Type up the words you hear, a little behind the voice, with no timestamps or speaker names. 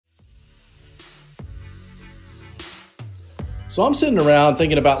So I'm sitting around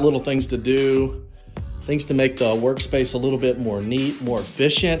thinking about little things to do, things to make the workspace a little bit more neat, more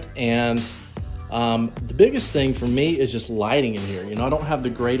efficient. And the biggest thing for me is just lighting in here. You know, I don't have the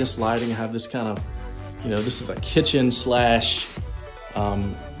greatest lighting. I have this kind of, you know, this is a kitchen slash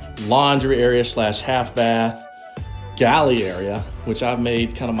laundry area slash half bath galley area, which I've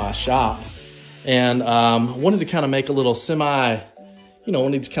made kind of my shop. And wanted to kind of make a little semi, you know,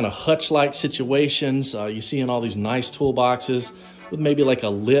 one of these kind of hutch-like situations. You see in all these nice toolboxes with maybe like a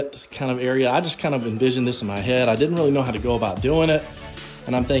lit kind of area. I just kind of envisioned this in my head. I didn't really know how to go about doing it.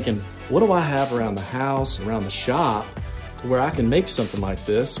 And I'm thinking, what do I have around the house, around the shop, to where I can make something like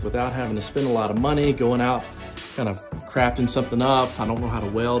this without having to spend a lot of money going out, kind of crafting something up. I don't know how to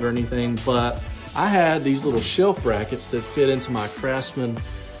weld or anything, but I had these little shelf brackets that fit into my Craftsman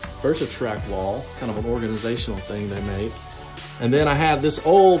Versatrack wall, kind of an organizational thing they make. And then I had this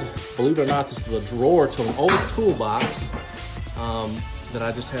old, believe it or not, this is a drawer to an old toolbox that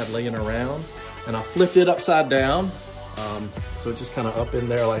I just had laying around. And I flipped it upside down. So it just kind of up in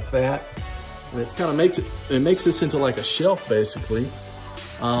there like that. And it's kind of makes this into like a shelf basically.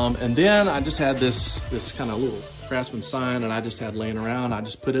 And then I just had this kind of little Craftsman sign and I just had laying around. I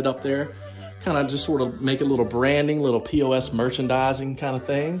just put it up there, kind of just sort of make a little branding, little POS merchandising kind of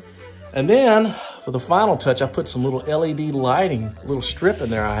thing. And then for the final touch, I put some little LED lighting, little strip in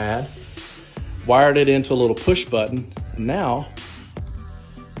there I had, wired it into a little push button. And now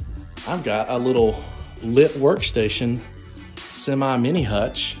I've got a little lit workstation, semi mini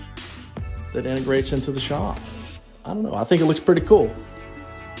hutch that integrates into the shop. I don't know, I think it looks pretty cool.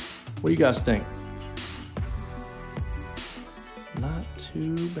 What do you guys think? Not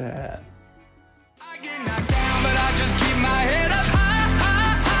too bad. I get knocked down, but I just keep